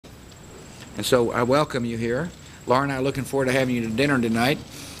And so I welcome you here. Laura and I are looking forward to having you to dinner tonight.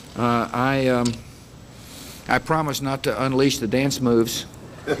 I promise not to unleash the dance moves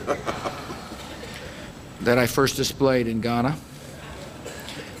that I first displayed in Ghana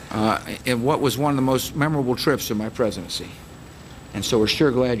in what was one of the most memorable trips of my presidency. And so we're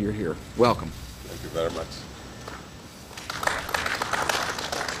sure glad you're here. Welcome. Thank you very much.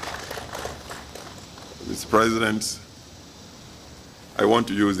 Mr. President, I want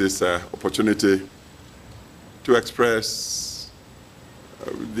to use this opportunity to express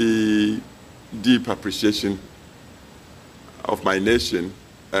the deep appreciation of my nation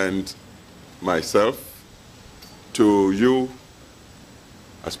and myself to you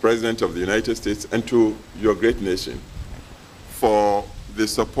as President of the United States and to your great nation for the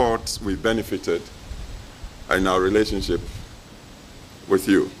support we benefited in our relationship with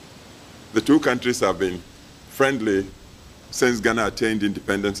you. The two countries have been friendly since Ghana attained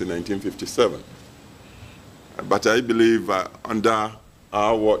independence in 1957. But I believe under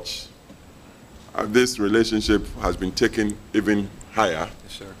our watch, this relationship has been taken even higher.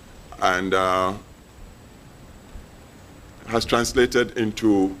 Yes, sir. And has translated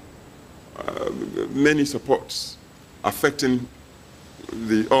into many supports affecting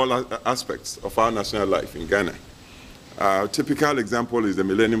all aspects of our national life in Ghana. A typical example is the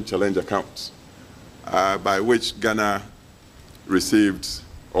Millennium Challenge account, by which Ghana received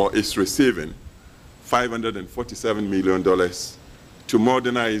or is receiving $547 million to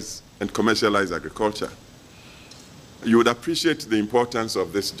modernize and commercialize agriculture. You would appreciate the importance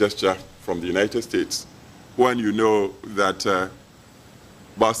of this gesture from the United States when you know that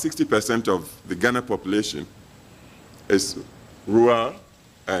about 60% of the Ghana population is rural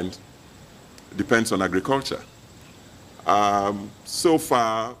and depends on agriculture. So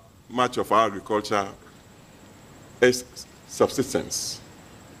far, much of our agriculture is subsistence,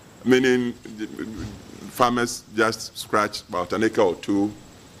 meaning farmers just scratch about an acre or two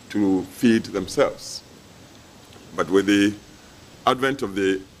to feed themselves. But with the advent of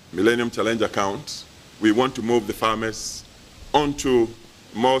the Millennium Challenge account, we want to move the farmers onto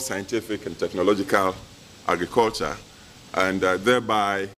more scientific and technological agriculture and thereby